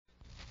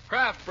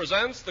Kraft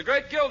presents The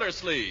Great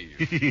Gildersleeve.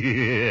 The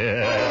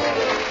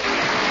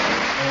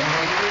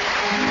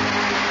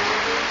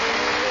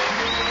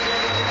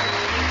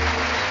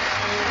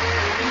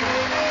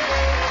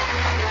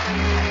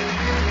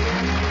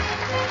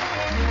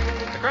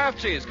Kraft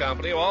Cheese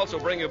Company will also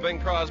bring you Bing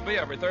Crosby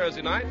every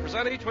Thursday night.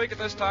 Present each week at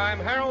this time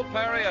Harold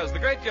Perry as The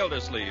Great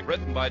Gildersleeve,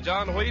 written by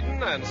John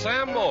Whedon and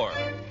Sam Moore.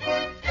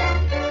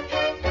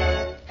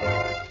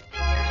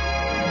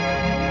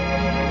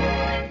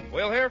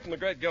 We'll hear from The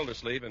Great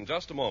Gildersleeve in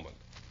just a moment.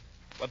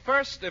 But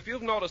first, if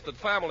you've noticed that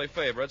family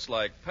favorites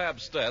like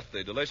Pabst-ett,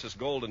 the delicious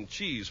golden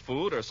cheese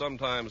food, are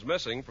sometimes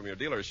missing from your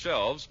dealer's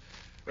shelves,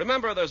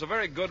 remember there's a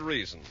very good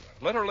reason.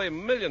 Literally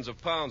millions of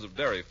pounds of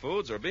dairy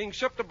foods are being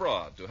shipped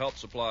abroad to help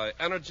supply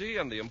energy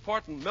and the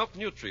important milk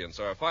nutrients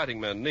our fighting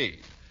men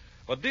need.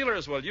 But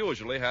dealers will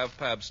usually have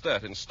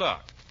Pabst-ett in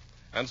stock.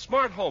 And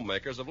smart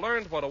homemakers have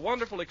learned what a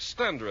wonderful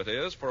extender it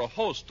is for a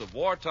host of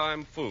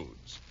wartime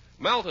foods.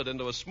 Melted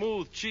into a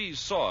smooth cheese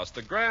sauce,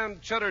 the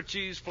grand cheddar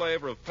cheese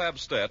flavor of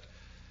Pabst-ett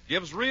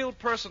gives real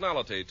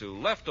personality to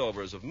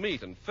leftovers of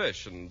meat and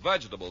fish and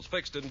vegetables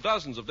fixed in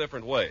dozens of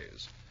different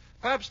ways.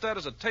 Pabst-ett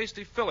is a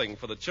tasty filling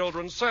for the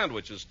children's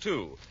sandwiches,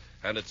 too,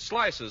 and it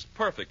slices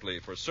perfectly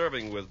for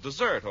serving with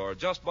dessert or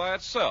just by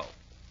itself.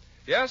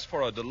 Yes,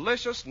 for a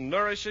delicious,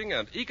 nourishing,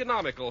 and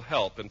economical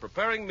help in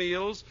preparing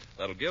meals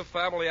that'll give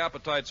family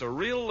appetites a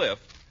real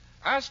lift,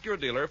 ask your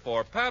dealer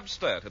for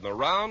Pabst-ett in the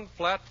round,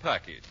 flat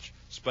package,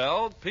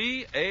 spelled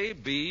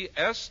P-A-B-S-T-E-T-T.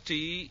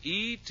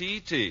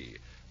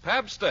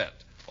 Pabst-ett,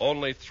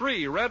 only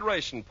 3 red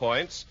ration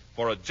points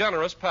for a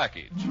generous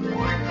package.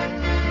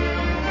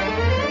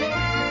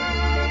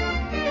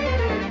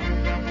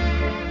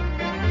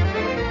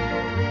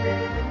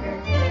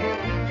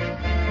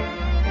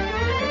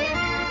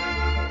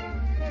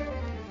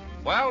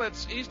 Well,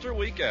 it's Easter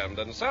weekend,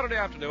 and Saturday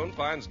afternoon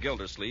finds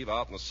Gildersleeve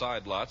out in the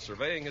side lot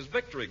surveying his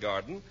victory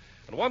garden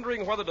and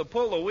wondering whether to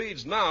pull the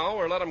weeds now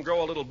or let them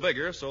grow a little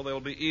bigger so they'll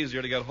be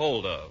easier to get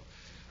hold of.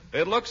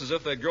 It looks as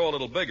if they'd grow a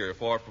little bigger,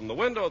 for from the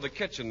window of the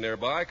kitchen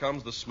nearby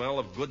comes the smell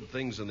of good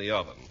things in the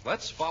oven.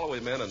 Let's follow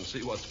him in and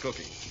see what's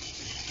cooking.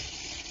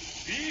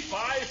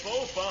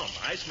 Fee-fi-fo-fum.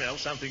 I smell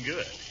something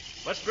good.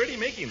 What's Bertie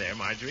making there,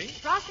 Marjorie?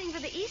 Frosting for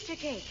the Easter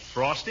cake.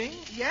 Frosting?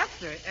 Yes,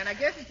 sir, and I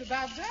guess it's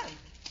about done.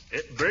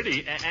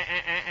 Bertie,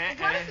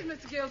 What is it,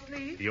 Mr.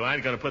 Gildersleeve? You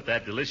aren't going to put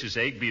that delicious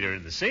egg beater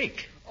in the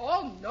sink.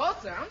 Oh, no,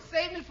 sir. I'm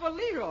saving it for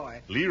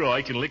Leroy.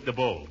 Leroy can lick the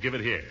bowl. Give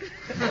it here.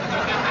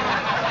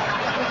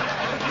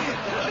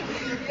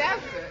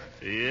 Yes, sir.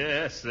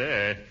 Yes,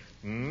 sir.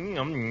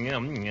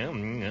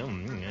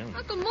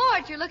 Uncle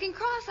Mort, you're looking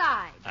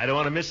cross-eyed. I don't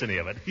want to miss any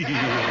of it. Kitchen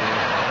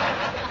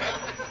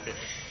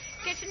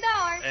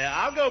door.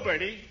 I'll go,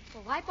 Bertie.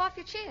 Well, wipe off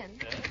your chin.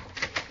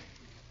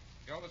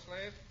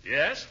 Gildersleeve?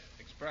 Yes?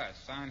 Express.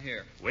 Sign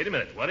here. Wait a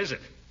minute. What is it?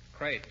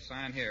 Crate.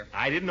 Sign here.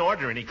 I didn't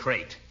order any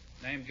crate.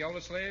 Name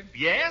Gildersleeve?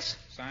 Yes?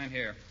 Sign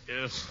here.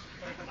 Yes.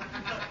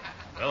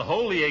 Well,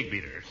 hold the egg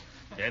beater.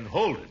 And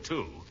hold it,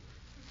 too.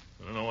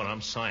 I don't know what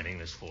I'm signing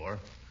this for.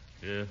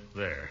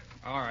 There.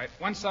 All right.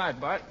 One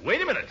side, Bud.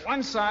 Wait a minute.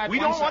 One side. We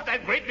don't want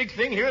that great big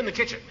thing here in the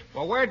kitchen.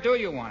 Well, where do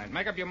you want it?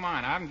 Make up your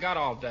mind. I haven't got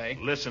all day.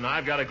 Listen,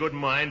 I've got a good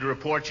mind to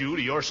report you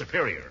to your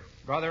superior.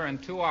 Brother, in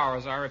 2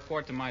 hours, I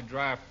report to my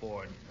draft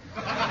board.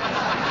 Now,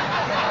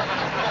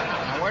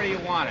 where do you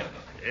want it?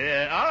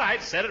 All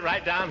right. Set it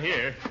right down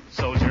here.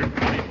 Soldier,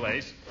 pretty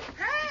place.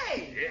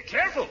 Hey!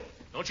 Careful.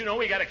 Don't you know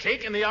we got a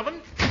cake in the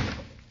oven?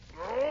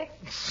 Oh.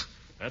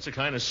 That's the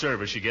kind of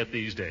service you get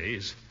these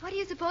days. What do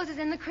you suppose is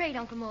in the crate,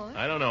 Uncle Mort?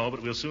 I don't know,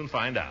 but we'll soon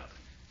find out.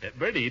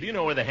 Bertie, do you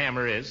know where the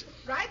hammer is?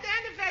 Right there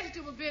in the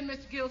vegetable bin,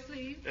 Mr.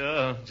 Gildersleeve.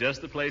 Oh,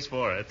 just the place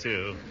for it,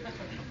 too.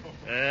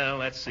 Well,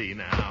 let's see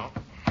now.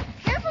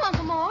 Careful,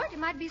 Uncle Mort. It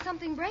might be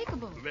something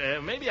breakable.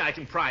 Maybe I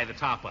can pry the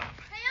top up.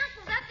 Hey,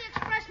 Uncle, is that the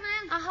express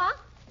man? Uh-huh.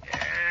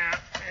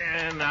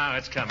 And now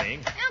it's coming.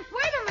 Unc,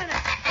 wait a minute.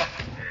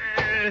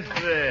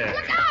 There.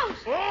 Look out!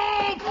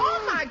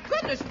 Oh, my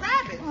goodness,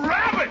 rabbits.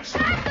 Rabbits!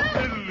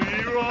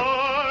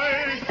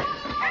 Leroy!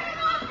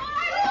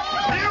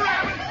 Dear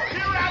rabbit!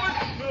 Dear rabbit!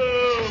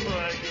 Oh,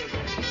 my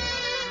goodness.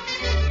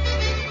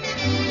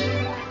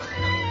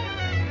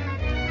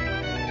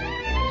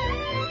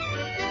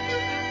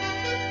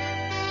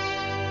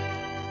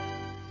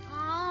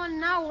 Oh,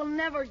 now we'll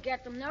never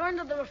get them. They're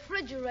under the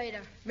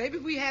refrigerator. Maybe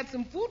if we had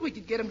some food, we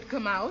could get them to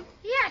come out.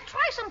 Yeah,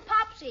 try some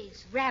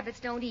Popsies. Rabbits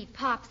don't eat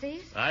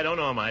Popsies. I don't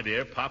know, my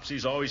dear.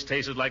 Popsies always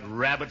tasted like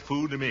rabbit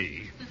food to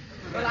me.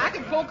 Well, I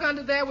could poke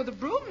under there with a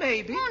broom,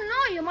 maybe.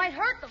 Oh, no, you might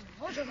hurt them.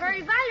 Those are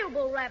very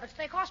valuable rabbits.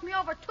 They cost me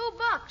over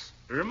 $2.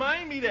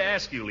 Remind me to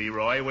ask you,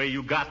 Leroy, where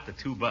you got the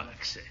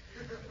 $2.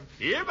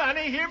 Here,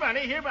 Bunny, here,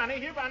 Bunny, here, Bunny,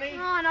 here, Bunny.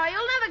 Oh, no,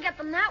 you'll never get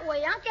them that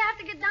way, Unc. You have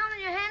to get down on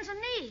your hands and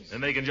knees.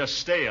 And they can just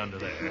stay under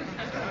there.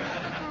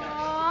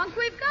 Oh, Unc,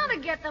 we've got to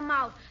get them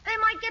out. They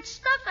might get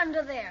stuck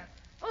under there.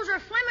 Those are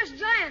Flemish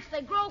giants.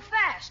 They grow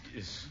fast.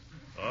 Yes.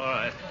 All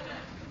right.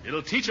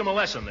 It'll teach them a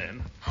lesson,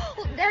 then.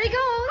 Oh, there he goes.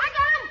 I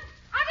got him.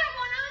 I got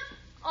one, Unc.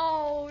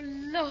 Oh,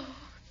 look.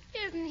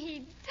 Isn't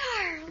he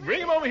darling?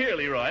 Bring him over here,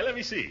 Leroy. Let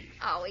me see.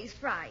 Oh, he's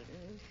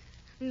frightened.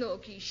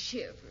 Look, he's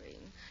shivering.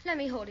 Let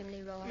me hold him,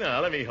 Leroy.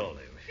 No, let me hold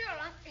him.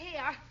 Sure,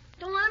 here.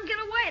 Don't let him get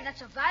away.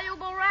 That's a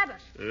valuable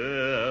rabbit.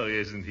 Oh,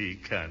 isn't he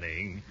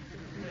cunning?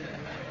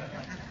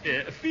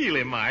 Feel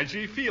him,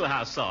 Margie. Feel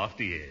how soft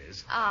he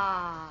is.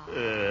 Ah.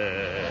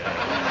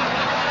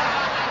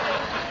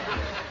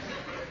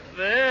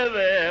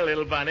 There,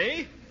 little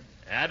bunny.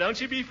 Now,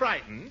 don't you be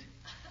frightened.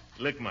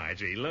 Look,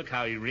 Margie, look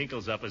how he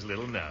wrinkles up his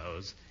little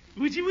nose.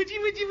 Would you?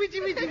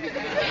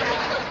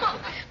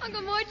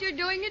 Uncle Mort, you're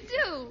doing it,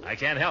 too. I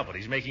can't help it.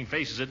 He's making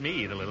faces at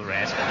me, the little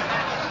rascal.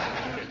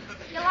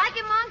 You like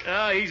him, Unc?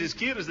 Oh, he's as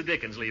cute as the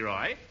dickens,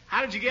 Leroy.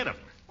 How did you get him?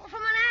 Well,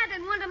 from an ad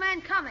in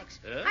Wonderman Comics.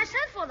 I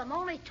sent for them.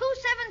 Only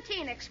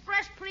 $2.17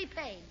 express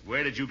prepaid.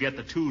 Where did you get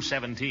the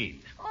 $2.17?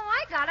 Oh,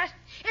 I got it.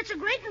 It's a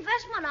great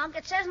investment, Unc.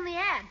 It says in the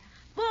ad.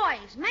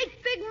 Boys,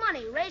 make big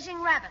money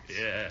raising rabbits.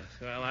 Yeah,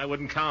 well, I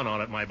wouldn't count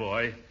on it, my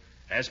boy.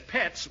 As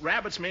pets,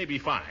 rabbits may be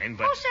fine,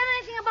 but... Who said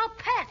anything about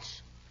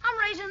pets? I'm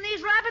raising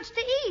these rabbits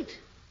to eat.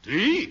 To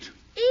eat?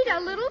 Eat a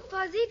little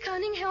fuzzy,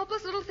 cunning,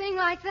 helpless little thing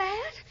like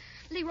that?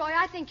 Leroy,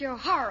 I think you're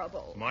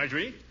horrible.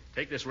 Marjorie,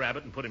 take this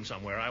rabbit and put him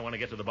somewhere. I want to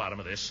get to the bottom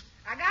of this.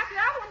 I got the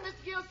other one,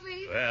 Mr.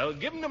 Gildersleeve. Well,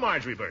 give him to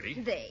Marjorie, Bertie.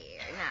 There,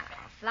 now,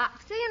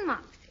 Flopsy and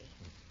Mopsy.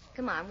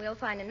 Come on, we'll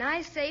find a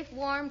nice, safe,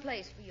 warm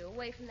place for you,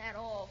 away from that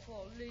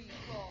awful Leroy.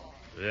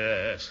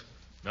 Yes.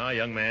 Now,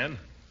 young man,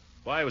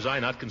 why was I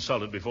not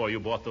consulted before you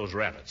bought those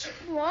rabbits?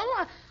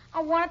 Well,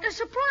 I wanted to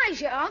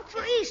surprise you, Unc,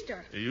 for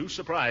Easter. You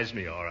surprised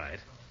me, all right.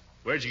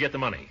 Where'd you get the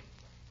money?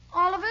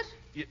 All of it?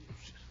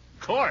 Of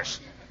course.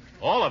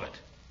 All of it.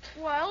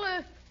 Well,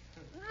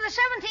 the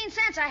 17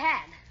 cents I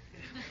had.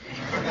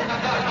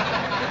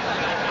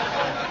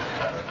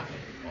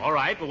 All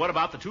right, but what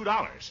about the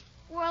 $2?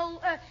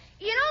 Well,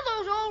 you know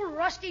those old,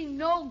 rusty,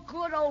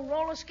 no-good old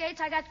roller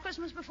skates I got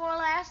Christmas before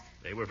last?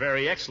 They were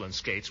very excellent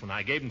skates when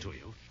I gave them to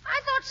you.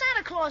 I thought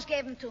Santa Claus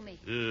gave them to me.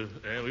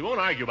 We won't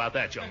argue about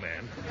that, young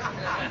man.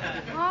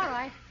 All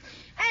right.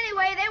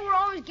 Anyway, they were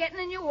always getting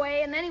in your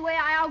way, and anyway,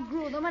 I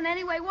outgrew them, and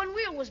anyway, one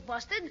wheel was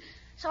busted,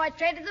 so I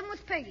traded them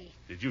with Piggy.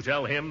 Did you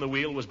tell him the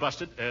wheel was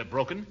busted,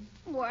 broken?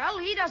 Well,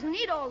 he doesn't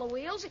need all the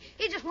wheels.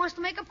 He just wants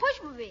to make a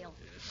pushmobile.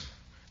 Yes.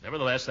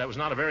 Nevertheless, that was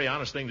not a very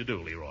honest thing to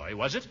do, Leroy,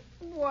 was it?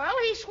 Well,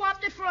 he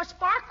swapped it for a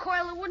spark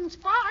coil that wouldn't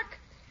spark.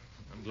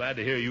 I'm glad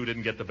to hear you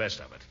didn't get the best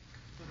of it.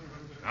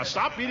 Now,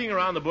 stop beating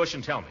around the bush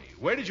and tell me,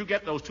 where did you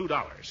get those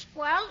 $2?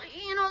 Well,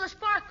 you know the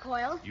spark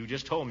coil? You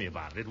just told me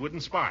about it. It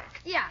wouldn't spark.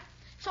 Yeah,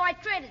 so I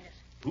traded it.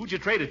 Who'd you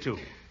trade it to?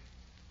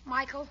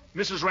 Michael.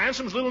 Mrs.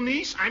 Ransom's little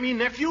niece? I mean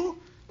nephew?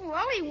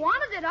 Well, he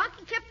wanted it, Unc.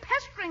 He kept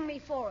pestering me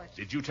for it.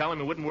 Did you tell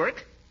him it wouldn't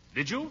work?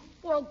 Did you?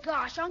 Well,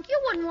 gosh, Unc, you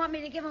wouldn't want me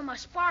to give him a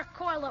spark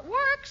coil that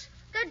works.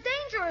 They're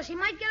dangerous. He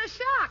might get a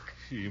shock.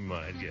 He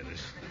might get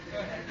it.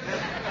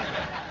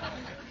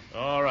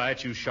 All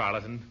right, you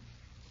charlatan.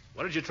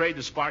 What did you trade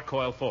the spark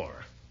coil for?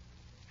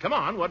 Come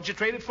on, what did you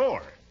trade it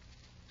for?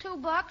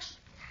 $2.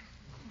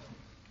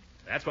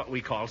 That's what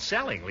we call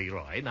selling,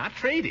 Leroy, not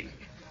trading.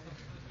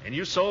 And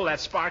you sold that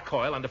spark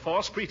coil under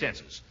false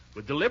pretenses,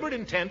 with deliberate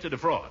intent to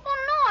defraud.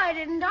 Oh, no, I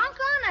didn't, Unc,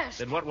 honest.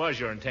 Then what was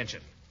your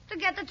intention? To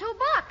get the $2.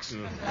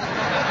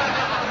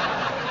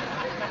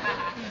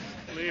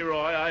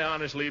 Leroy, I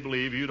honestly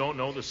believe you don't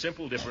know the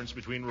simple difference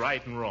between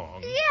right and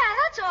wrong. Yeah,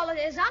 that's all it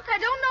is, Unc. I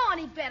don't know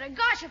any better.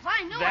 Gosh, if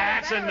I knew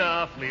That's any better...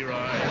 enough,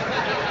 Leroy.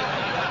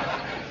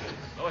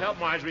 Go help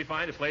Marjorie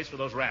find a place for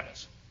those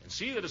rabbits. And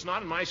see that it's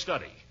not in my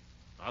study.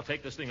 I'll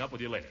take this thing up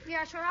with you later.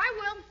 Yeah, sure, I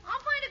will. I'll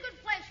find a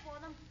good place for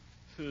them.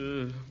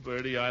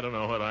 Bertie, I don't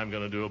know what I'm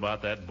going to do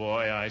about that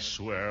boy. I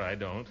swear I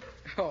don't.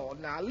 Oh,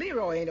 now,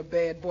 Leroy ain't a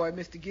bad boy,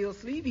 Mr.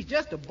 Gildersleeve. He's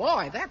just a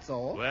boy, that's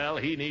all. Well,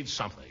 he needs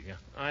something.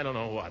 I don't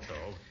know what,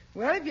 though.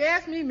 Well, if you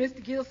ask me,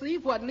 Mr.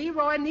 Gildersleeve, what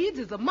Leroy needs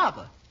is a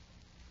mother.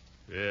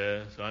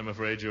 Yes, I'm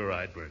afraid you're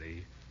right,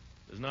 Bertie.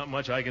 There's not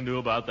much I can do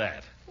about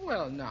that.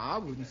 Well, no, I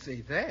wouldn't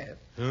say that.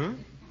 Huh?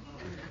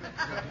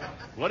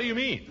 What do you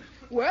mean?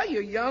 Well,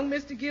 you're young,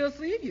 Mr.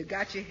 Gildersleeve. You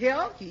got your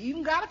health. You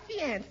even got a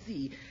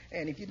fiancée.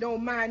 And if you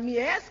don't mind me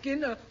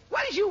asking,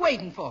 what is you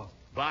waiting for?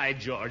 By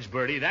George,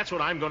 Bertie, that's what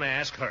I'm going to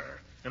ask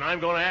her. And I'm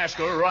going to ask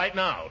her right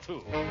now,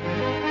 too.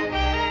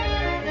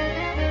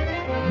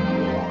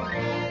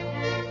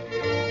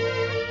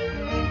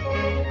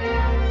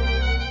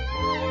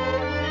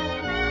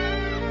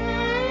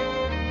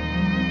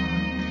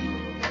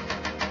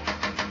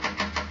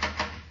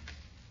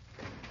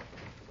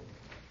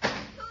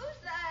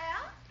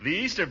 The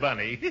Easter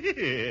Bunny. Throckmorton,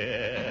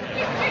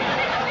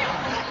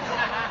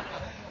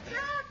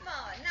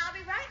 I'll be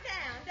right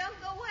down. Don't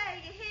go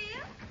away, you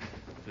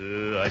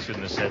hear? I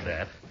shouldn't have said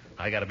that.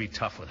 I got to be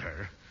tough with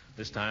her.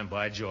 This time,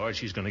 by George,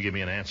 she's going to give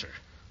me an answer.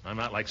 I'm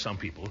not like some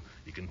people.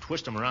 You can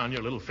twist them around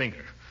your little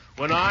finger.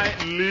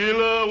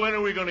 Leela, when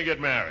are we going to get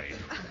married?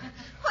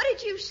 What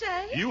did you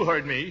say? You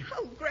heard me.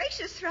 Oh,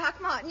 gracious,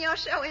 Throckmorton, you're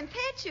so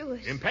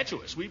impetuous.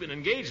 Impetuous? We've been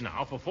engaged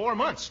now for 4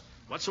 months.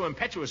 What's so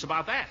impetuous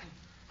about that?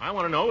 I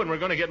want to know when we're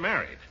going to get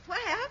married. Well,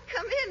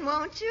 come in,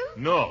 won't you?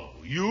 No,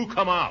 you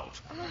come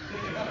out.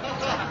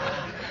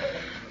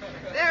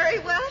 Very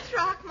well,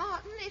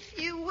 Throckmorton, if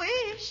you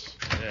wish.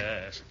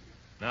 Yes.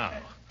 Now,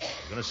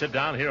 we're going to sit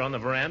down here on the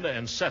veranda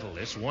and settle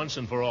this once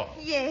and for all.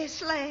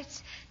 Yes,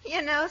 let's.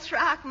 You know,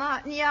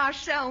 Throckmorton, you're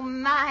so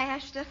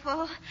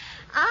masterful.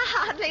 I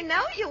hardly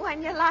know you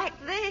when you're like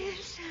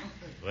this.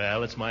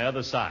 Well, it's my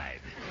other side.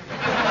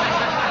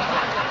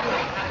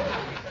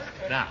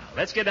 Now,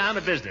 let's get down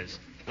to business.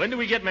 When do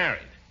we get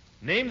married?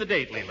 Name the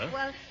date, Leela.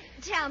 Well,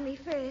 tell me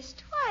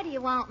first, why do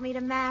you want me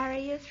to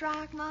marry you,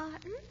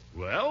 Throckmorton?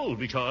 Well,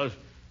 because...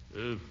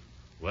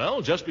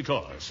 just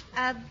because.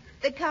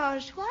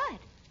 Because what?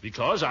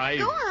 Because I...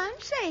 Go on,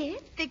 say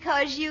it.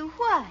 Because you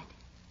what?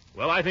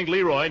 Well, I think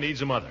Leroy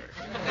needs a mother.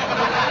 A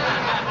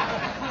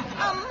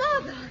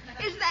mother?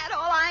 Is that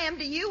all I am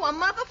to you, a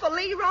mother for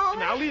Leroy?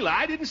 Now, Leela,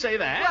 I didn't say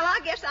that. Well, I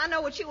guess I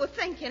know what you were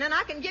thinking, and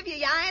I can give you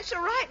your answer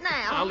right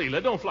now. Now,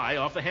 Leela, don't fly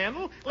off the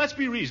handle. Let's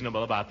be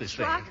reasonable about this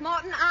thing.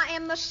 Throckmorton, I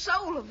am the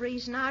soul of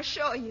reason, I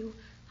assure you.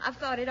 I've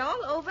thought it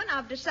all over, and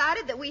I've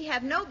decided that we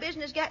have no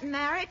business getting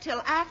married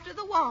till after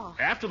the war.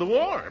 After the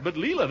war? But,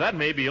 Leela, that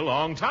may be a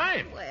long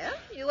time. Well,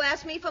 you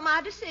asked me for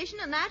my decision,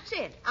 and that's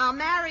it. I'll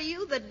marry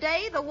you the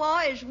day the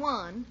war is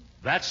won.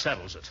 That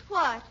settles it.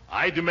 What?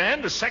 I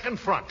demand a second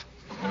front.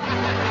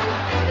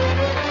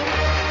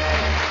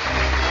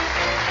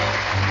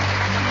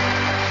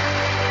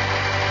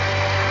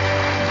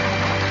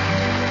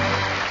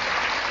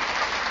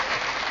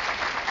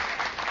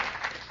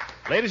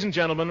 Ladies and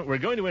gentlemen, we're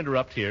going to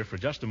interrupt here for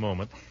just a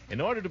moment in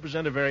order to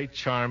present a very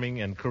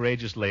charming and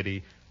courageous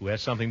lady who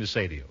has something to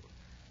say to you.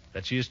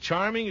 That she is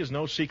charming is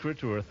no secret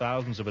to her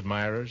thousands of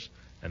admirers,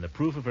 and the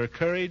proof of her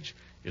courage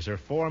is her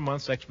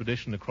 4-month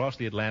expedition across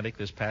the Atlantic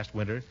this past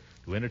winter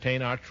to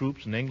entertain our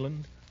troops in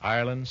England,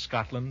 Ireland,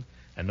 Scotland,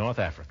 and North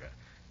Africa.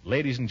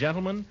 Ladies and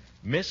gentlemen,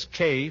 Miss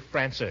Kay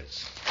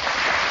Francis.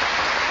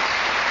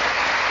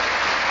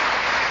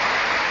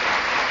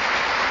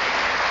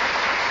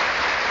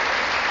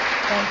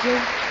 Thank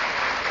you.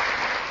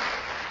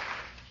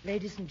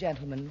 Ladies and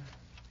gentlemen,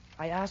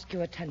 I ask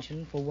your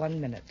attention for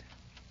 1 minute.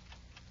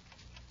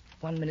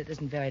 1 minute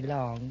isn't very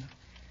long,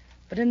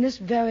 but in this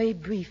very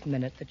brief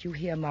minute that you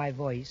hear my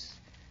voice,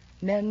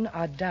 men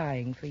are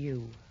dying for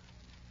you.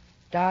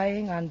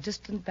 Dying on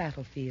distant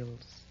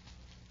battlefields,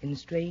 in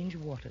strange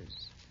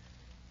waters.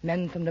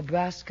 Men from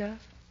Nebraska,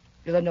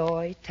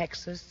 Illinois,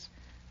 Texas,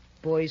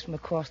 boys from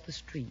across the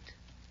street,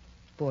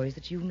 boys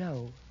that you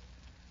know.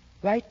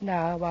 Right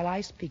now, while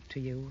I speak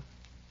to you,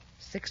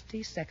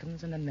 60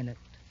 seconds in a minute.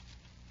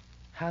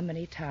 How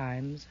many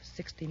times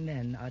 60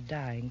 men are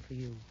dying for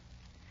you?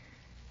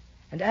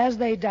 And as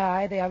they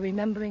die, they are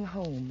remembering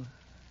home,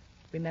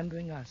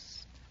 remembering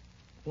us,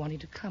 wanting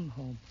to come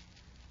home,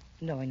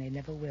 knowing they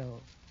never will.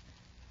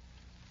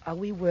 Are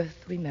we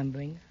worth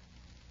remembering?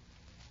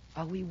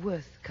 Are we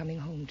worth coming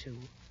home to?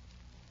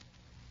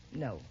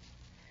 No.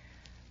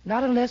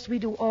 Not unless we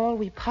do all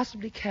we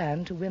possibly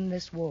can to win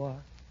this war.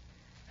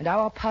 And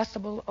our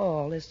possible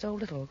all is so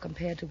little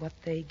compared to what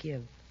they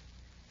give.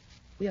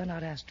 We are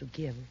not asked to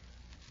give,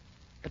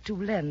 but to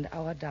lend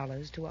our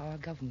dollars to our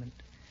government,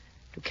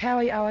 to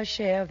carry our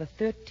share of the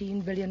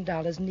 $13 billion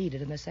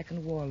needed in the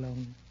second war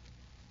loan.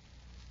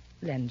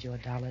 Lend your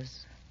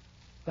dollars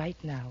right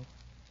now,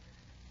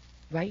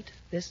 right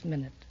this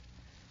minute,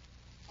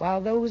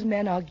 while those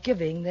men are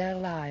giving their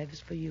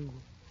lives for you.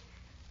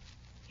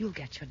 You'll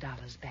get your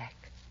dollars back.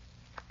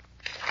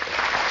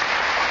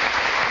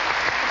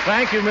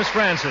 Thank you, Miss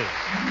Francis.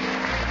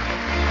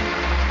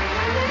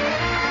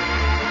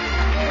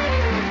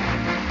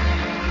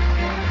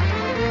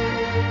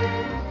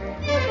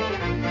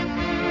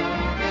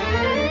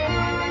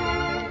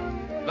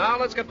 Now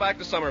let's get back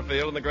to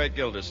Summerfield and the great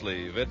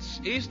Gildersleeve.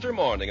 It's Easter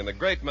morning, and the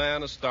great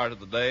man has started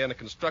the day in a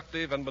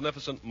constructive and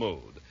beneficent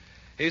mood.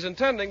 He's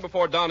intending,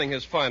 before donning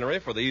his finery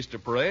for the Easter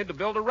parade, to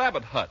build a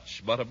rabbit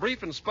hutch, but a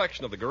brief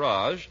inspection of the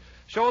garage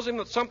shows him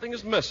that something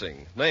is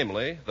missing,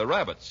 namely the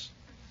rabbits.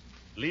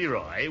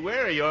 Leroy,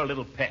 where are your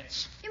little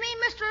pets? You mean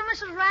Mr. and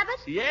Mrs. Rabbit?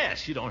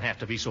 Yes, you don't have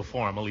to be so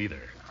formal either.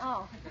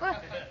 Oh,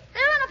 well,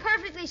 they're in a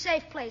perfectly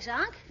safe place,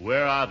 Unc.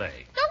 Where are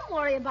they? Don't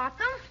worry about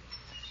them.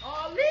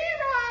 Oh,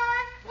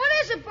 Leroy! What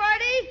is it,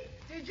 Bertie?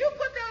 Did you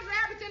put those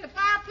rabbits in the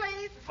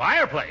fireplace?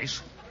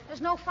 Fireplace? There's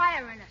no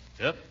fire in it.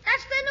 Yep.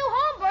 That's their new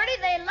home,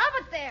 Bertie. They love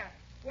it there.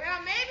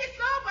 Well, maybe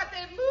so, but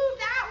they've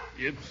moved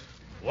out.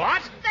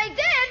 What? They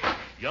did?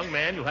 Young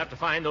man, you'll have to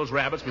find those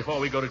rabbits before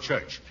we go to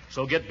church.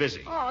 So get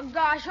busy. Oh,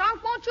 gosh,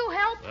 Unc, won't you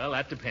help? Well,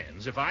 that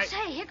depends.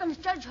 Say, here comes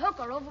Judge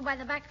Hooker over by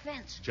the back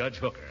fence. Judge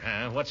Hooker,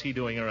 huh? What's he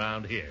doing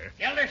around here?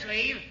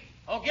 Gildersleeve.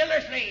 Oh,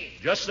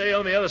 Gildersleeve. Just stay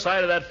on the other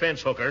side of that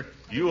fence, Hooker.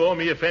 You owe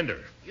me a fender.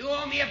 You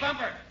owe me a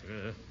bumper.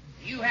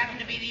 You happen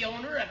to be the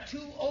owner of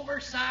 2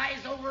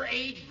 oversized,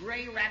 overaged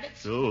gray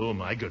rabbits? Oh,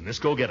 my goodness.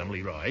 Go get them,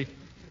 Leroy.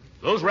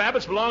 Those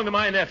rabbits belong to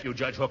my nephew,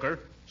 Judge Hooker.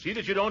 See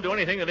that you don't do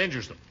anything that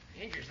injures them.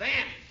 Injures them?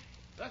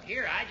 Look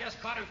here, I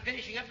just caught him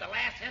finishing up the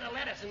last head of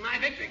lettuce in my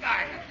victory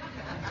garden.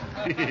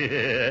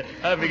 Yeah,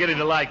 I'm beginning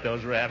to like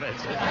those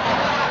rabbits. Well,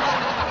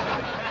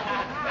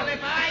 if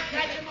I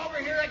catch him over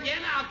here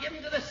again, I'll give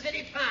him to the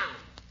city pound.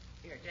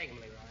 Here, take him,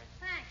 Leroy.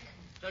 Thanks.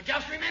 So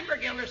just remember,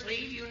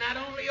 Gildersleeve, you not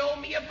only owe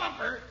me a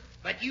bumper,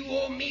 but you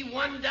owe me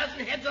 1 dozen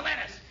heads of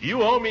lettuce.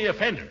 You owe me a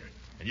fender,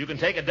 and you can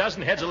take a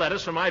dozen heads of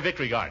lettuce from my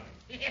victory garden.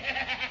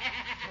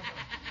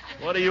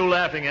 What are you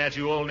laughing at,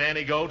 you old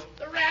nanny goat?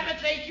 The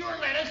rabbits ate your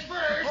lettuce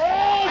first.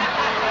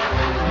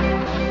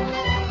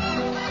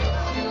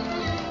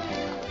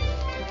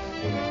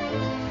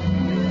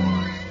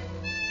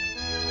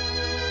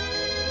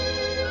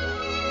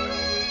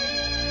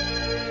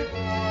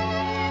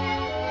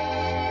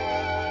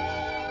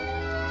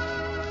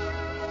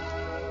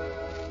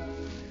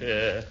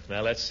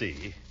 Now, let's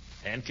see.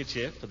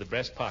 Handkerchief for the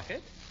breast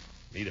pocket.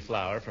 Need a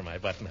flower for my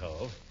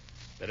buttonhole.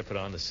 Better put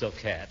on the silk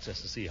hat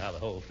just to see how the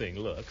whole thing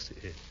looks.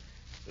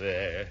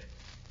 There.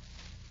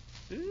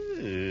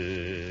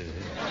 Ooh.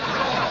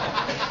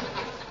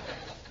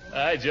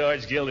 Hi,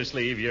 George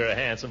Gildersleeve. You're a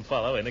handsome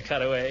fellow in the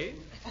cutaway.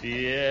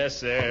 Yes,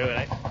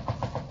 sir.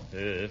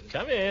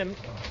 Come in.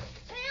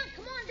 Sam,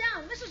 come on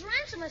down. Mrs.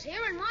 Ransom is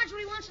here, and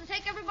Marjorie wants to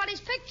take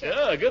everybody's picture.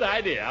 Oh, good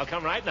idea. I'll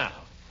come right now.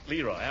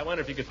 Leroy, I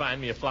wonder if you could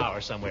find me a flower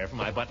somewhere for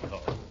my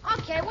buttonhole.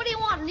 Okay, what do you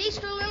want, an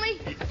Easter lily?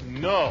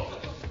 No.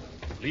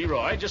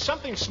 Leroy, just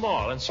something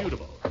small and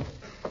suitable.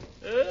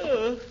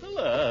 Oh,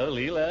 hello,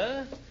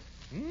 Leela.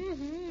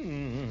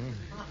 Mm-hmm.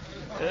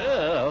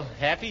 Oh,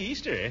 happy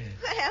Easter.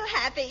 Well,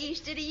 happy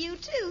Easter to you,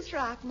 too,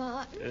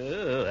 Throckmorton.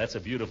 Oh, that's a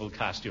beautiful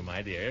costume,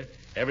 my dear.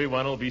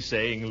 Everyone will be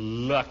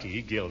saying,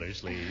 lucky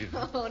Gildersleeve.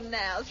 Oh,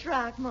 now,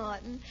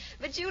 Throckmorton.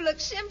 But you look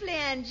simply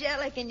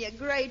angelic in your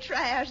gray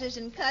trousers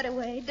and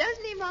cutaway,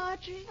 doesn't he,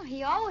 Marjorie? Oh,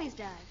 he always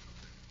does.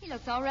 He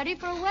looks all ready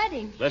for a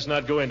wedding. Let's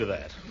not go into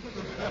that.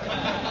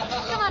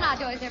 Come on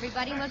outdoors,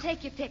 everybody, and we'll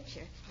take your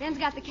picture. Ben's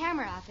got the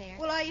camera out there.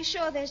 Well, are you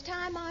sure there's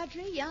time,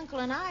 Marjorie? Your uncle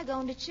and I are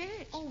going to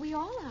church. Oh, we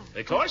all are.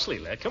 Of course,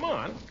 Leela. Come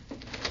on.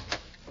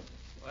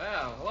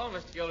 Well, hello,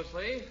 Mr.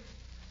 Gildersleeve.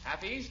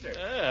 Happy Easter.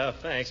 Oh,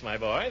 thanks, my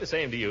boy. The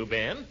same to you,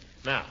 Ben.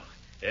 Now,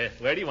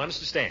 where do you want us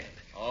to stand?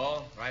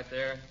 Oh, right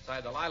there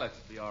beside the lilacs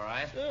will be all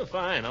right. Oh,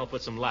 fine. I'll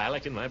put some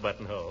lilac in my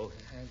buttonhole.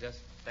 Just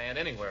stand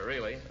anywhere,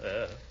 really.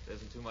 It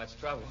isn't too much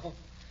trouble.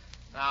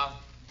 Now,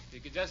 if you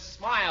could just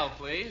smile,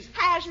 please.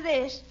 How's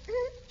this?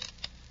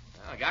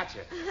 I got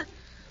you.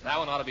 That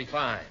one ought to be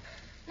fine.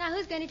 Now,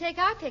 who's going to take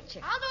our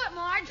picture? I'll do it,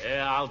 Marge.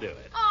 Yeah, I'll do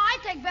it. Oh, I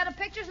take better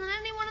pictures than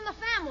anyone in the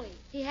family.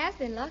 He has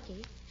been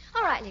lucky.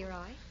 All right,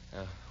 Leroy.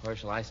 Where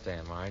shall I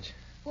stand, Marge?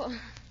 Well,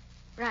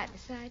 right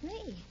beside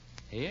me.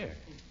 Here.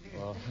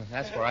 Well,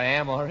 that's where I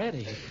am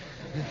already.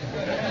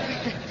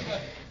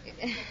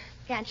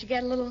 Can't you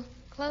get a little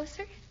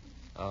closer?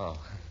 Oh,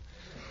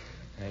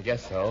 I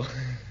guess so.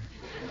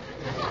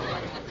 All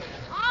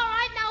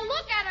right, now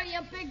look at her, you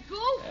big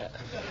goof.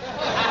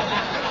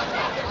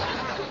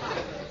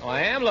 Oh,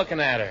 I am looking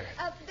at her.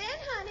 Ben,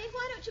 honey,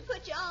 why don't you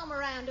put your arm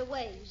around her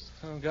waist?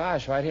 Oh,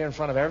 gosh, right here in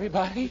front of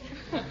everybody?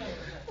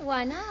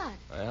 Why not?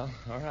 Well,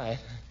 all right.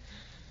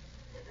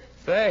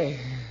 Say,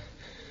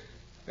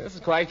 this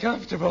is quite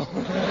comfortable.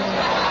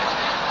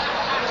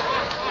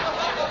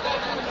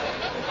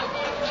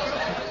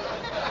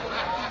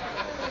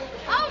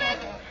 Hold it.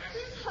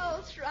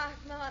 Oh,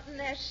 Throckmorton,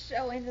 they're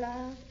so in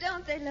love.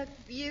 Don't they look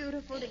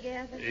beautiful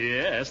together?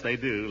 Yes, they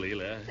do,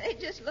 Leela. They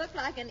just look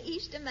like an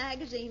Easter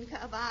magazine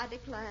cover, I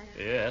declare.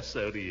 Yes,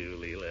 so do you,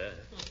 Leela.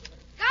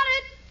 Got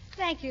it.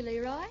 Thank you,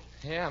 Leroy.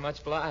 Yeah, much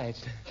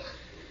obliged.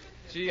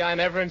 Gee, I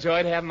never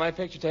enjoyed having my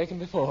picture taken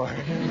before.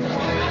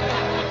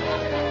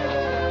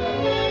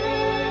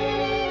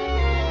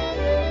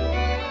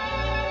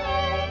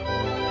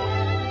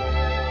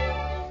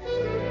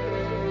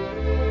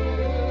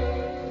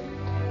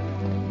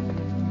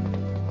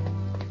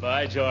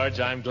 By George,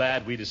 I'm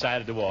glad we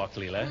decided to walk,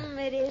 Leela.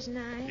 It is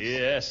nice.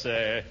 Yes,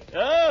 sir.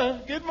 Oh,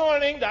 good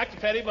morning, Dr.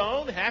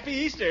 Pettibone. Happy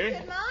Easter.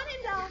 Good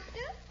morning, Doctor.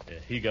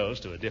 He goes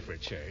to a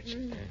different church.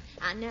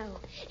 I know.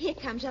 Here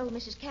comes old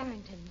Mrs.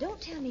 Carrington. Don't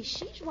tell me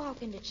she's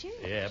walking to church.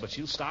 Yeah, but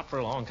she'll stop for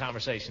a long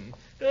conversation.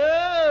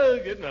 Oh,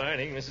 good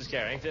morning, Mrs.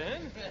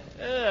 Carrington.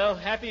 Oh,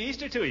 happy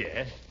Easter to you.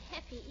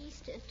 Happy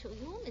Easter to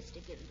you, Mr.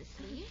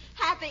 Gildersleeve.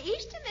 Happy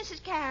Easter,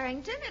 Mrs.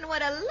 Carrington, and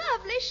what a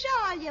lovely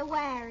shawl you're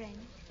wearing.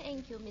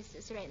 Thank you,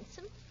 Mrs.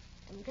 Ransom.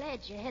 I'm glad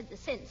you had the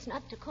sense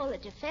not to call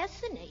it a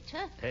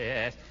fascinator.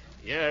 Yes,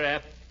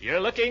 you're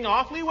looking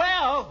awfully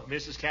well,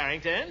 Mrs.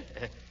 Carrington.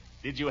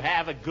 Did you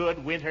have a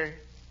good winter?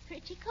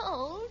 Pretty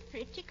cold,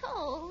 pretty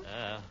cold.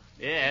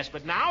 Yes,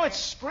 but now it's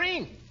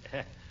spring.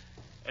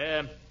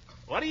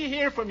 What do you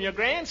hear from your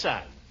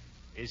grandson?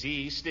 Is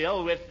he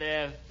still with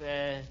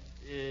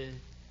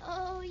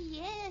Oh,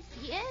 yes,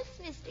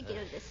 Mr.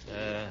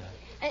 Gildersleeve.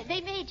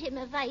 They made him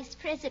a vice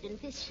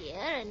president this year,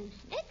 and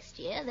next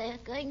year they're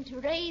going to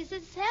raise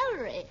his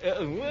salary.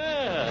 Well,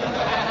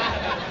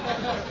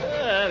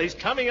 he's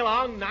coming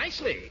along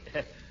nicely.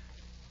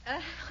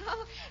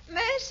 Oh,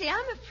 mercy,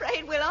 I'm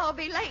afraid we'll all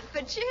be late for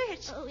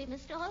church. Oh, we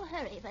must all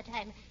hurry, but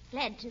I'm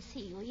Glad to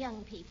see you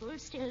young people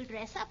still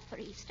dress up for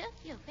Easter.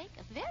 You make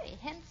a very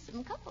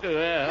handsome couple.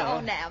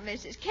 Oh, now,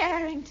 Mrs.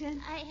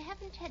 Carrington. I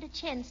haven't had a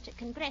chance to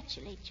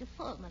congratulate you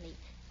formally.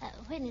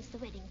 When is the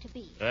wedding to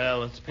be?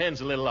 Well, it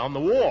depends a little on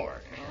the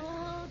war.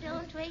 Oh,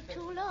 don't wait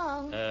too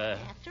long.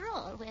 After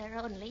all, we're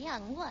only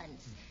young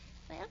once.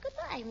 Well,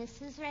 goodbye,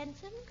 Mrs.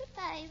 Ransom.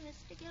 Goodbye,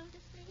 Mr.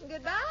 Gildersleeve.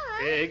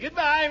 Goodbye.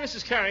 Goodbye,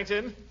 Mrs.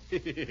 Carrington.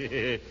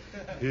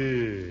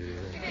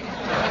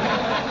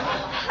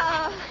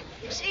 Oh,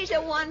 she's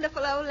a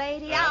wonderful old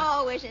lady. I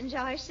always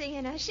enjoy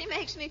seeing her. She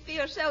makes me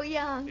feel so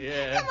young.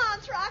 Yeah. Come on,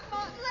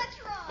 Throckmorton, let's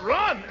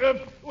run. Run!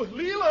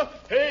 Leela!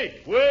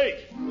 Hey,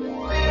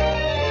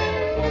 wait!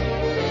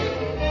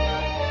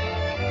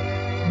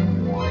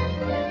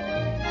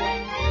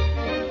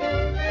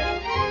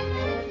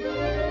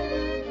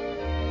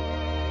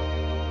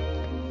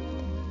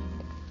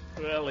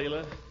 Well,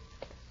 Leela,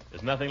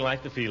 there's nothing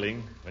like the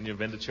feeling when you've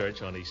been to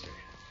church on Easter.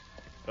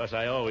 Of course,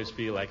 I always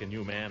feel like a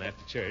new man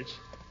after church,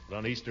 but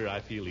on Easter I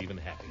feel even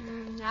happier.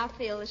 I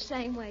feel the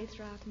same way,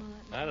 Throckmorton.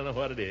 I don't know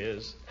what it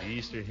is, the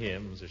Easter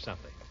hymns or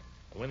something.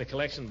 When the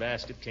collection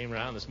basket came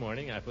around this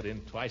morning, I put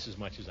in twice as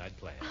much as I'd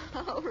planned.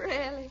 Oh,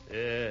 really?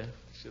 Yeah,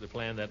 should have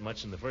planned that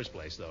much in the first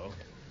place, though.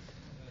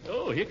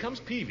 Oh, here comes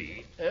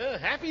Peavy.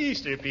 Happy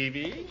Easter,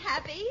 Peavy.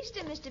 Happy Easter,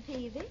 Mr.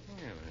 Peavy. Well,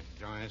 a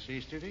joyous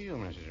Easter to you,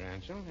 Mrs.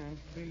 Ransom, and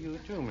to you,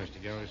 too, Mr.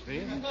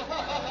 Gildersleeve.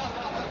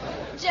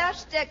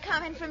 Just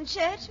coming from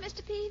church,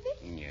 Mr.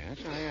 Peavy? Yes,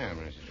 I am,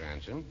 Mrs.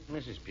 Ransom.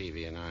 Mrs.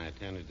 Peavy and I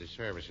attended the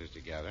services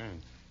together,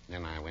 and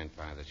then I went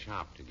by the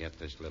shop to get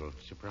this little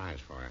surprise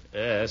for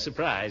her.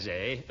 Surprise,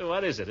 eh?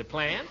 What is it, a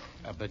plant?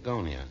 A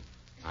begonia.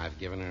 I've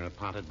given her a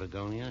potted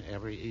begonia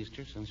every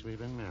Easter since we've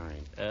been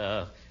married.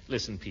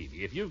 Listen,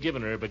 Peavy, if you've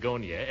given her a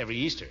begonia every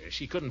Easter,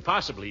 she couldn't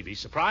possibly be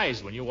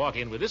surprised when you walk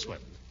in with this one.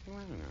 Well,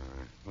 no,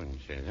 I wouldn't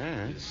say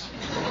that.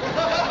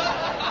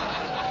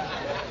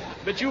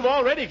 But you've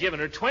already given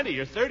her 20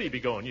 or 30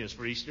 begonias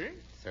for Easter.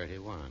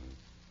 31.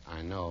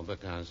 I know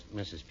because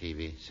Mrs.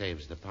 Peavy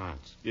saves the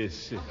pots.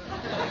 Yes.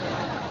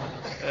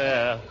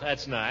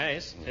 That's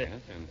nice. Yes,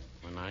 and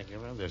when I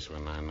give her this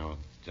one, I know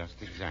just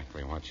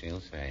exactly what she'll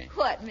say.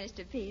 What,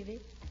 Mr. Peavy?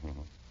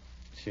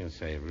 She'll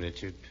say,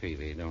 Richard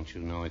Peavy, don't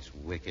you know it's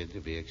wicked to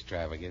be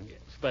extravagant? Yes,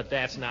 but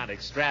that's not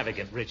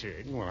extravagant,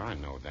 Richard. Well, I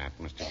know that,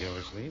 Mr.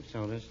 Gildersleeve.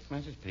 So does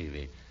Mrs.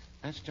 Peavy.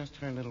 That's just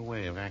her little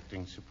way of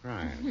acting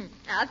surprised.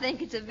 I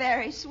think it's a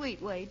very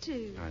sweet way,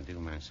 too. I do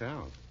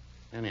myself.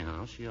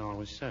 Anyhow, she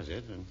always says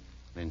it, and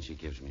then she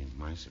gives me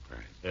my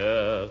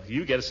surprise.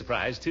 You get a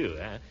surprise, too,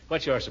 huh?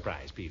 What's your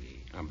surprise,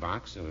 Peavy? A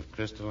box of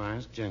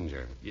crystallized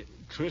ginger.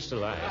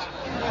 Crystallized?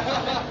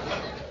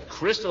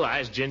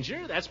 Crystallized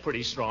ginger? That's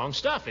pretty strong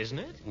stuff, isn't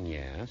it?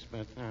 Yes,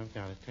 but I've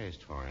got a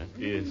taste for it.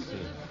 Yes.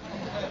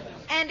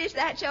 And is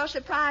that your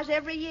surprise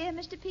every year,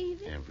 Mr.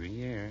 Peavy? Every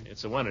year.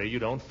 It's a wonder you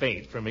don't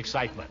faint from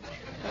excitement.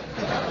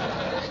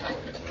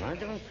 Well, I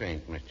don't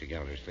faint, Mr.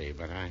 Gildersleeve,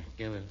 but I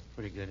give a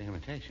pretty good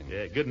imitation.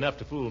 Yeah, good enough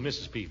to fool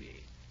Mrs. Peavy.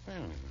 Well,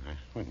 I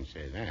wouldn't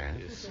say that.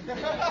 Yes.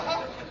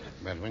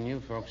 But when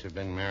you folks have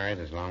been married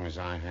as long as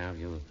I have,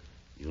 you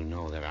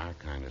know that our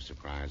kind of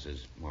surprise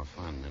is more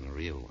fun than a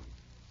real one.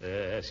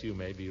 Yes, you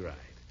may be right.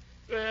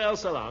 Well,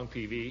 so long,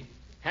 Peavy.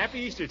 Happy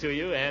Easter to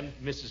you and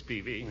Mrs.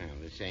 Peavy. Well,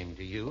 the same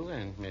to you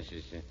and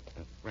Mrs.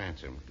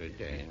 Ransom. Good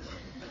day.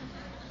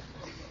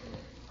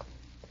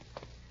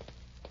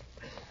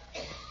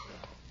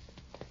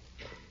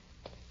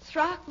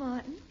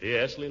 Throckmorton,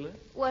 Yes, Leela?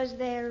 was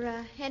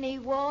there any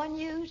war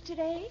news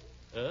today?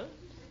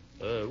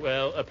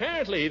 Well,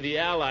 apparently the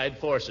Allied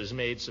forces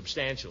made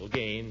substantial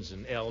gains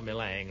in El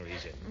Milang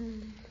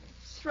region.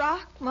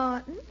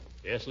 Throckmorton,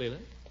 Yes, Leela?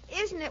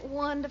 isn't it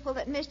wonderful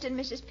that Mr. and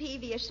Mrs.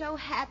 Peavy are so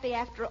happy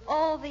after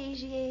all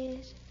these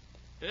years?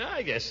 Yeah,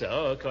 I guess so.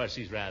 Of course,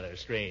 he's rather a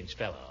strange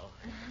fellow.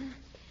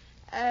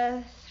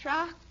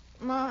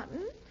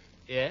 Throckmorton,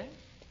 Yeah?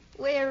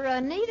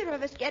 we're neither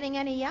of us getting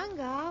any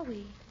younger, are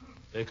we?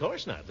 Of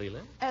course not, Leela.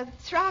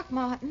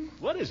 Throckmorton,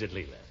 What is it,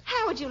 Leela?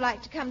 how would you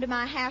like to come to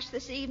my house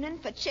this evening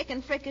for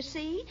chicken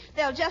fricassee?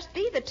 There'll just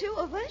be the two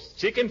of us.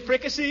 Chicken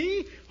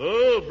fricassee?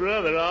 Oh,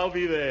 brother, I'll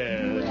be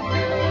there.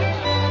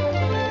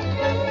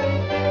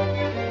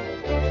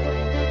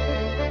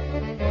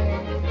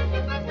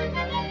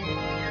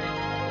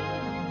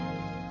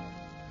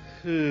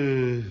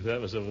 That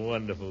was a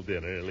wonderful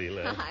dinner,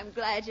 Leela. I'm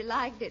glad you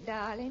liked it,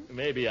 darling.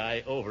 Maybe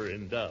I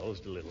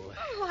overindulged a little.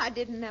 Oh, I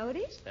didn't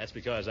notice. That's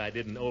because I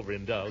didn't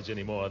overindulge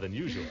any more than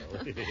usual.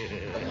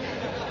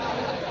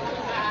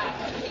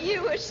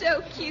 You were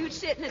so cute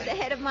sitting at the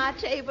head of my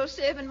table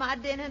serving my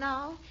dinner and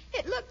all.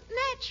 It looked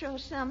natural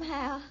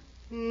somehow.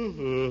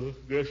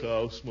 Guess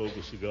I'll smoke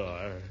a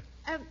cigar.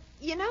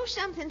 You know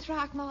something,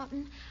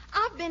 Throckmorton?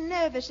 I've been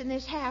nervous in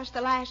this house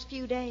the last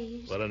few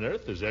days. What on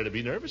earth is there to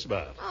be nervous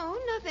about?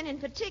 Oh, nothing in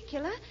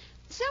particular.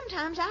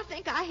 Sometimes I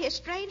think I hear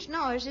strange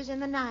noises in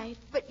the night.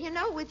 But, you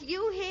know, with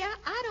you here,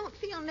 I don't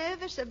feel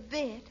nervous a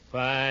bit.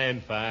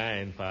 Fine.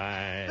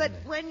 But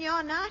when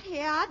you're not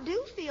here, I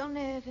do feel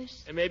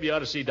nervous. And maybe you ought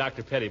to see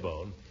Dr.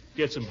 Pettibone.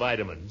 Get some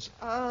vitamins.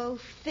 Oh,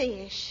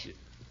 fish.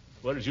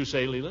 What did you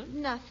say, Leela?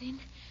 Nothing.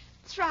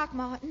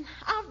 Throckmorton,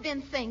 I've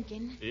been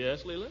thinking.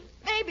 Yes, Leela?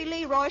 Maybe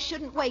Leroy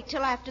shouldn't wait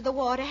till after the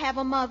war to have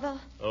a mother.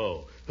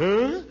 Oh.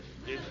 Huh?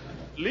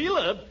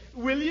 Leela,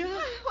 will you?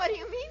 What do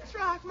you mean,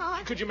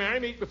 Throckmorton? Could you marry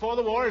me before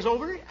the war is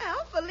over?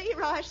 Well, for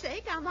Leroy's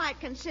sake, I might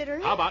consider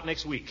it. How about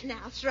next week?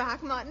 Now,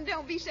 Throckmorton,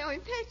 don't be so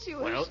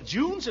impetuous. Well,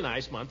 June's a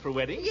nice month for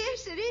weddings.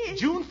 Yes, it is.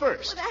 June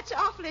 1st. Well, that's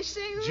awfully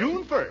soon.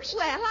 June 1st.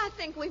 Well, I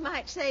think we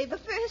might say the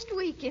first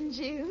week in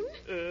June.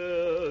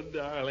 Oh,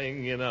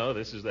 darling, you know,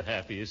 this is the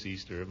happiest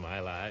Easter of my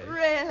life.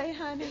 Really,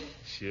 honey?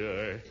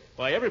 Sure.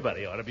 Why,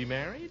 everybody ought to be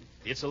married.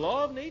 It's a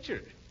law of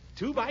nature.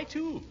 2 by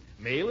 2,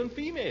 male and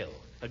female.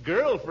 A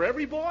girl for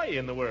every boy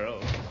in the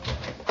world.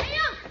 Hey,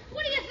 Unc,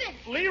 what do you think?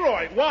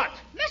 Leroy, what?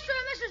 Mr.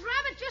 and Mrs.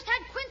 Rabbit just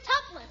had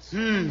quintuplets.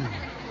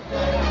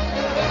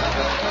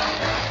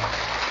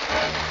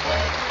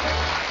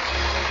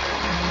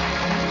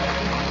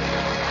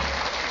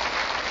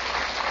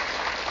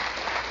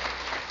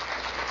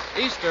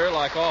 Easter,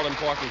 like all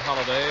important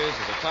holidays,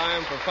 is a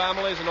time for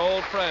families and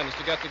old friends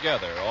to get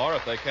together, or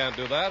if they can't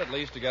do that, at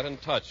least to get in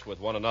touch with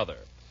one another.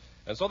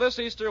 And so this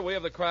Easter, we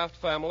of the Kraft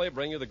family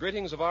bring you the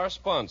greetings of our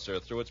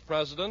sponsor through its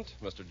president,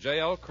 Mr.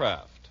 J.L.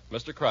 Kraft.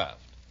 Mr. Kraft.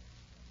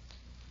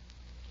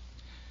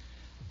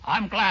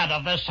 I'm glad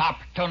of this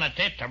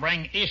opportunity to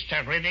bring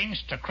Easter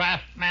greetings to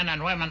Kraft men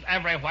and women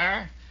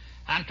everywhere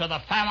and to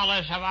the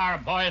families of our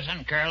boys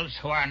and girls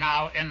who are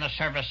now in the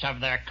service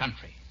of their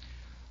country.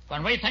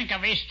 When we think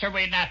of Easter,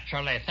 we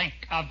naturally think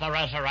of the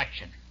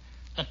resurrection.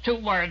 The two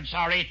words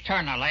are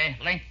eternally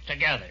linked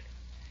together.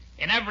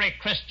 In every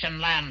Christian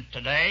land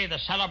today, the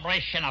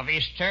celebration of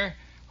Easter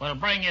will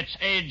bring its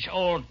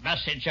age-old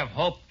message of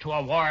hope to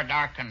a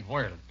war-darkened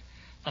world.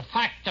 The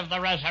fact of the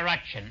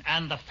resurrection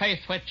and the faith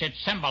which it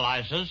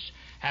symbolizes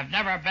have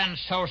never been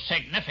so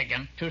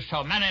significant to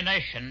so many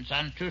nations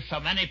and to so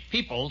many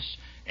peoples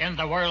in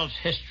the world's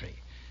history.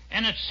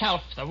 In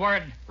itself, the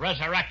word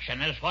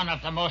resurrection is one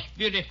of the most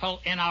beautiful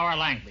in our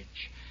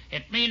language.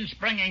 It means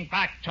bringing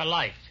back to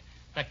life,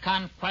 the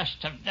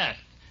conquest of death,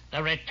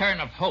 the return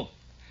of hope.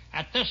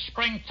 At this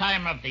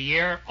springtime of the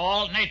year,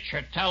 all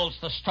nature tells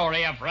the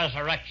story of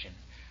resurrection.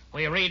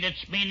 We read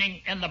its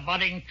meaning in the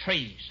budding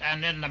trees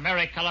and in the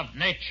miracle of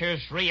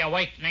nature's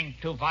reawakening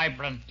to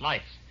vibrant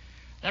life.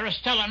 There is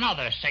still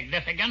another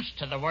significance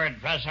to the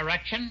word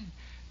resurrection,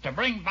 to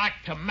bring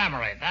back to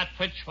memory that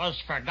which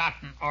was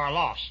forgotten or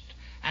lost.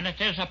 And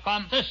it is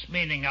upon this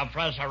meaning of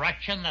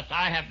resurrection that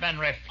I have been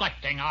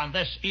reflecting on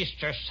this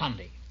Easter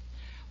Sunday.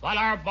 While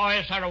our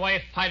boys are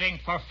away fighting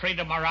for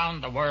freedom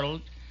around the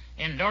world,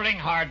 enduring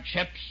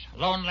hardships,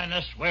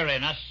 loneliness,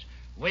 weariness,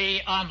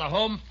 we on the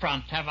home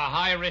front have a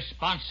high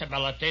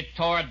responsibility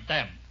toward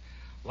them.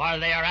 While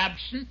they are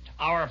absent,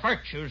 our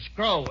virtues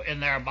grow in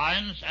their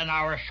minds and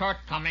our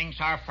shortcomings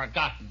are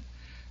forgotten.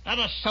 Let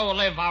us so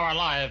live our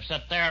lives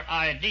that their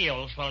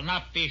ideals will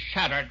not be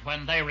shattered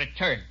when they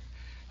return.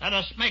 Let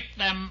us make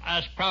them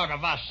as proud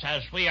of us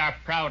as we are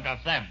proud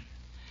of them.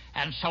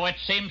 And so it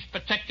seems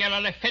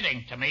particularly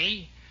fitting to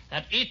me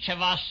that each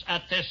of us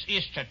at this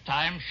Easter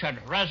time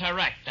should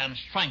resurrect and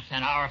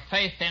strengthen our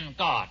faith in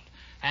God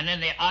and in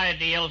the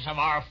ideals of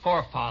our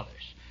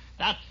forefathers.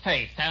 That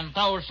faith and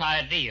those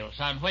ideals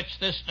on which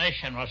this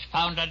nation was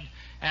founded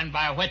and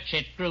by which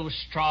it grew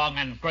strong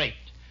and great.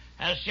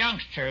 As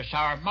youngsters,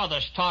 our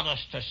mothers taught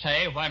us to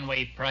say when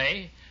we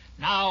pray,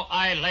 "Now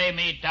I lay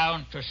me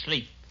down to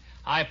sleep.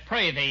 I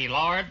pray thee,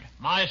 Lord,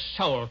 my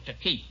soul to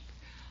keep."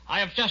 I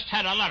have just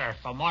had a letter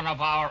from one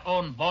of our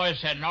own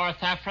boys in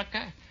North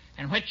Africa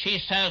in which he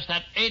says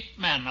that 8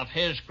 men of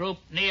his group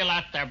kneel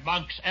at their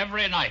bunks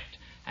every night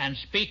and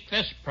speak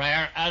this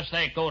prayer as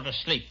they go to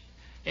sleep.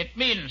 It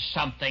means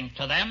something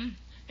to them.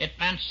 It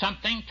meant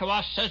something to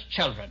us as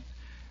children.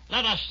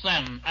 Let us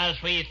then,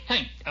 as we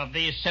think of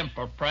these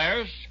simple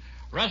prayers,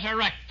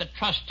 resurrect the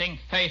trusting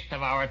faith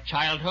of our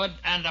childhood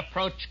and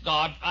approach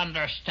God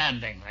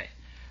understandingly.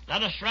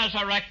 Let us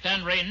resurrect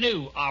and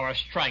renew our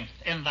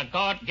strength in the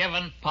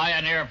God-given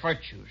pioneer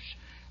virtues.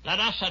 Let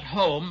us at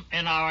home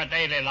in our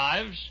daily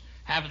lives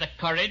have the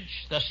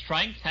courage, the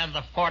strength, and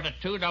the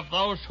fortitude of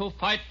those who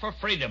fight for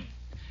freedom,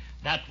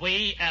 that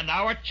we and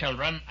our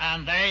children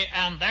and they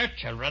and their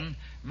children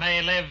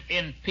may live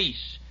in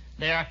peace.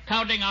 They are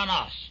counting on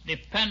us,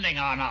 depending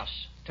on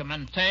us, to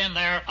maintain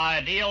their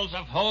ideals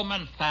of home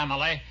and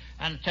family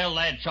until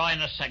they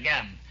join us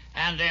again,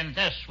 and in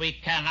this we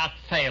cannot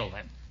fail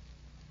them.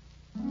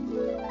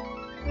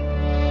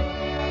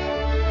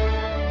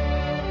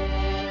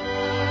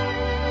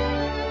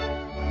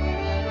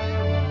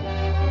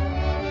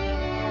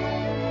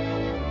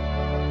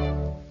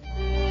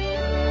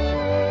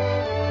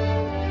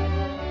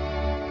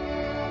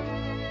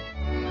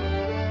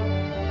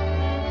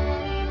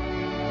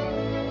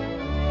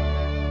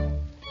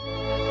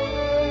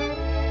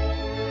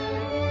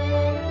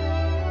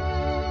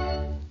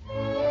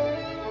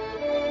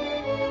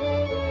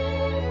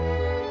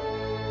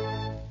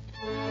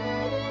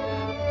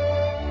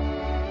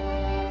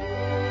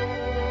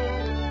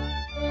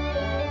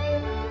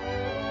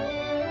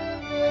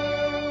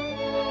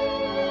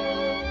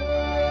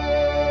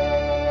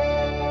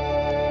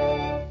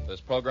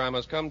 program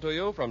has come to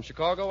you from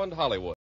Chicago and Hollywood.